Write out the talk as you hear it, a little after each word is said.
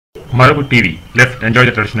Marabu TV. Let's enjoy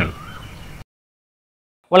the traditional.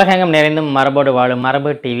 உலகெங்கும் நிறைந்தும் மரபோடு வாழும்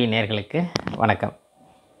மரபு டிவி நேயர்களுக்கு வணக்கம்.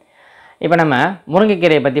 இப்போ நம்ம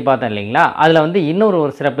முருங்கைக்கீரையை பற்றி பார்த்தோம் இல்லைங்களா, அதில் வந்து இன்னொரு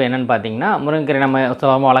சிறப்பு என்னென்னு பார்த்தீங்கன்னா, முருங்கைக்கீரை நம்ம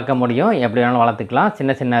சுலபமாக வளர்க்க முடியும், எப்படி வேணாலும் வளர்த்துக்கலாம்.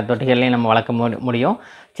 சின்ன சின்ன தொட்டிகள்லையும் நம்ம வளர்க்க முடியும்.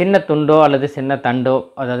 சின்ன துண்டோ அல்லது சின்ன தண்டோ,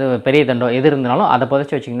 அதாவது பெரிய தண்டோ எது இருந்தாலும் அதை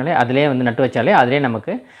புதைச்சி வச்சிங்கனாலே அதிலே வந்து நட்டு வச்சாலே அதிலே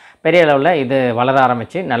நமக்கு பெரிய அளவில் இது வளர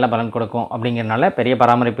ஆரம்பித்து நல்ல பலன் கொடுக்கும். அப்படிங்கிறனால பெரிய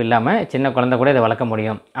பராமரிப்பு இல்லாமல் சின்ன குழந்தை கூட இதை வளர்க்க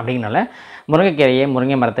முடியும். அப்படிங்கிறனால முருங்கைக்கீரையை,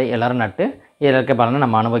 முருங்கை மரத்தை எல்லோரும் நட்டு இதில் இருக்க பலனை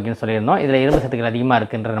நம்ம அனுபவிக்கணும்னு சொல்லியிருந்தோம். இதில் இரும்பு சத்துக்கள் அதிகமாக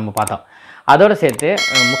இருக்குன்ற நம்ம பார்த்தோம். அதோடு சேர்த்து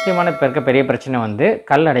முக்கியமான இப்போ இருக்க பெரிய பிரச்சனை வந்து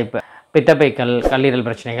கல் அடைப்பு, பித்தப்பை கல்லீரல்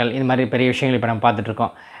பிரச்சனைகள், இது மாதிரி பெரிய விஷயங்கள் இப்போ நம்ம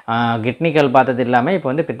பார்த்துட்ருக்கோம். கிட்னிக்கல் பார்த்தது இல்லாமல் இப்போ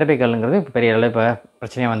வந்து பித்தப்பை கல்லுங்கிறது இப்போ பெரிய அளவில் இப்போ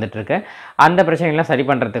பிரச்சனையாக வந்துட்டுருக்கு. அந்த பிரச்சனைகள்லாம் சரி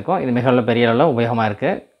பண்ணுறதுக்கும் இது மிக பெரிய அளவில் உபயோகமாக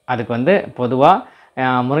இருக்குது. அதுக்கு வந்து பொதுவாக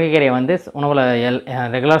முருங்கைக்கீரையை வந்து உணவில்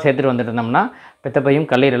ரெகுலராக சேர்த்துட்டு வந்துட்டு இருந்தோம்னா பித்தப்பையும்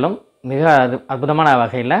கல்லீரலும் மிக அற்புதமான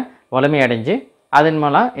வகையில் வலிமையடைஞ்சு அதன்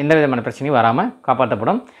மூலம் எந்த விதமான பிரச்சனையும் வராமல்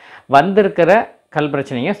காப்பாற்றப்படும். வந்திருக்கிற கல்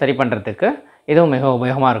பிரச்சனையும் சரி பண்ணுறதுக்கு இதுவும் மிக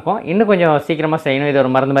உபயோகமாக இருக்கும். இன்னும் கொஞ்சம் சீக்கிரமாக செய்யணும், இது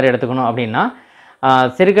ஒரு மருந்து மாதிரி எடுத்துக்கணும் அப்படின்னா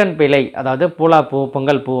சிறுகன் பிழை, அதாவது பூலாப்பூ,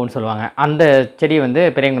 பொங்கல் பூன்னு சொல்லுவாங்க, அந்த செடி வந்து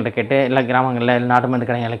பெரியவங்கள்ட்ட கேட்டு இல்லை கிராமங்களில் இல்லை நாட்டு மருந்து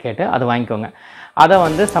கடைகளை கேட்டு அதை வாங்கிக்கோங்க. அதை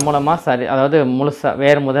வந்து சமூலமாக அதாவது முழுசாக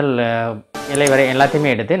வேறு முதல் இலை வரை எல்லாத்தையுமே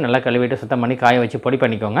எடுத்து நல்லா கழுவிட்டு சுத்தம் பண்ணி காய வச்சு பொடி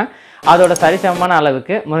பண்ணிக்கோங்க. அதோட சரிசமமான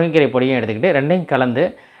அளவுக்கு முருங்கைக்கீரை பொடியும் எடுத்துக்கிட்டு ரெண்டையும் கலந்து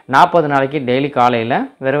 40 நாளைக்கு டெய்லி காலையில்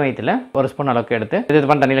வெறும் வயிற்றில் ஒரு ஸ்பூன் அளவுக்கு எடுத்து இது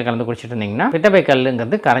பண்ண தண்ணியில் கலந்து குடிச்சிட்டு இருந்தீங்கன்னா பித்தப்பை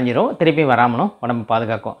கல்லுங்கிறது கரைஞ்சிரும், திருப்பி வராமலும் உடம்பு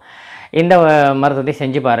பாதுகாக்கும். இந்த மருத்துவத்தை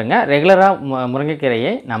செஞ்சு பாருங்கள். ரெகுலராக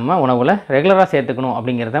முருங்கைக்கீரையை நம்ம உணவில் ரெகுலராக சேர்த்துக்கணும்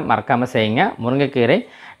அப்படிங்கிறத மறக்காமல் செய்யுங்க. முருங்கைக்கீரை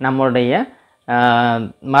நம்மளுடைய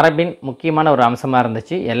மரபின் முக்கியமான ஒரு அம்சமாக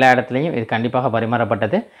இருந்துச்சு. எல்லா இடத்துலையும் இது கண்டிப்பாக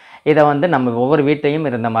பரிமாறப்பட்டது. இதை வந்து நம்ம ஒவ்வொரு வீட்டையும்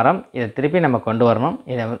இருந்த மரம், இதை திருப்பி நம்ம கொண்டு வரணும்.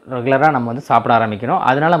 இதை ரெகுலராக நம்ம வந்து சாப்பிட ஆரம்பிக்கணும்.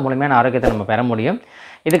 அதனால் முழுமையான ஆரோக்கியத்தை நம்ம பெற முடியும்.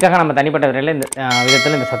 இதுக்காக நம்ம தனிப்பட்ட விரையில் இந்த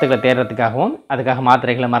விதத்தில் இந்த சத்துக்களை தேடுறதுக்காகவும் அதுக்காக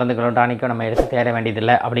மாத்திரைகளை, மருந்துகளோ, டானிக்கோ நம்ம எடுத்து தேட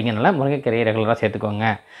வேண்டியதில்லை. அப்படிங்கிறனால முருங்கைக்கீரையை ரெகுலராக சேர்த்துக்கோங்க.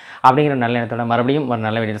 அப்படிங்கிற நல்ல எண்ணத்தோட மறுபடியும் ஒரு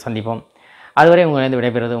நல்ல வீடியோவில் சந்திப்போம். அதுவரை உங்களிடம்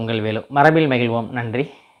விடைபெறுவது உங்கள் வேலு. மரபில் மகிழ்வோம். நன்றி,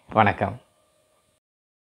 வணக்கம்.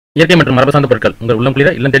 இயற்கை மற்றும் மரபு சார்ந்த பொருட்கள் உங்கள் உள்ளம் குளிர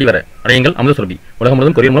இல்லம் தேடி வர அடையுங்கள். அமுத சுரபி. உலகம்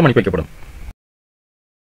முழுவதும் கொரியர் மூலம் அனுப்பி வைக்கப்படும்.